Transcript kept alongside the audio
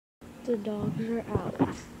the dogs are out,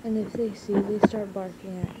 and if they see, they start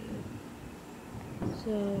barking at you.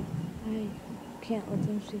 So I can't let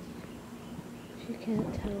them see. If you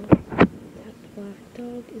can't tell, that black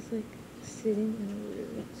dog is like sitting in a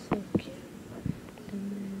room. It's so cute.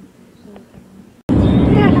 And then there's the other one.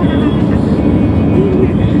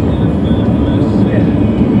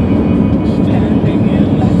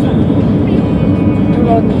 We're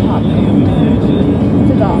on the top.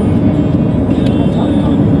 It's a dog.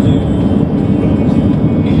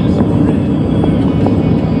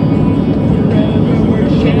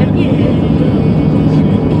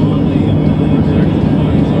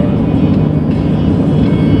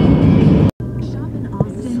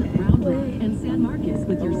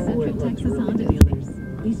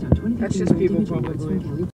 That's just people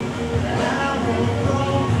probably.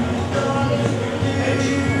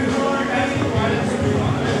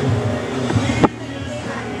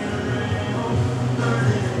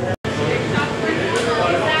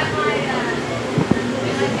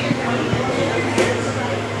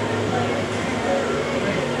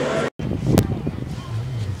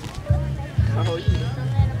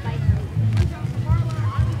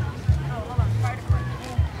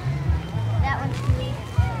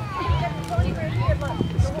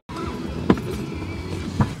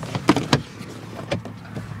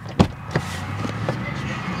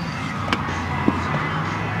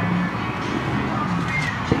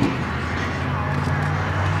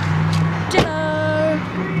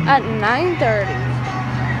 At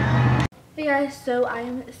 9:30. Hey guys, so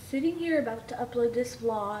I'm sitting here about to upload this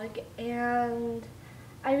vlog, and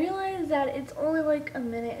I realized that it's only like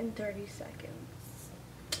 1:30 seconds.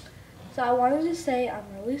 So I wanted to say I'm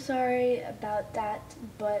really sorry about that,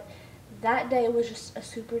 but that day was just a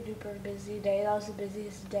super duper busy day. That was the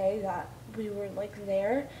busiest day that we were like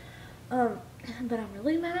there. But I'm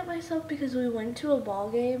really mad at myself because we went to a ball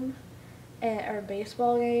game or a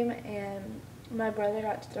baseball game, and my brother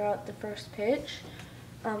got to throw out the first pitch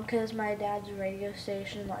because my dad's radio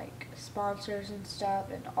station like sponsors and stuff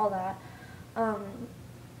and all that.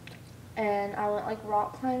 And I went like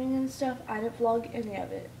rock climbing and stuff. I didn't vlog any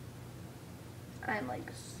of it. I'm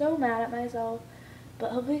like so mad at myself,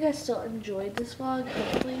 but hopefully you guys still enjoyed this vlog.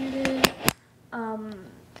 Hopefully you did.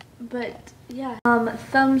 But yeah,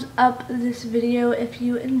 thumbs up this video if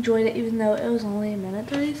you enjoyed it, even though it was only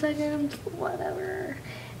 1:30 seconds. Whatever.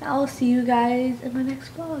 I'll see you guys in my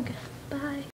next vlog. Bye.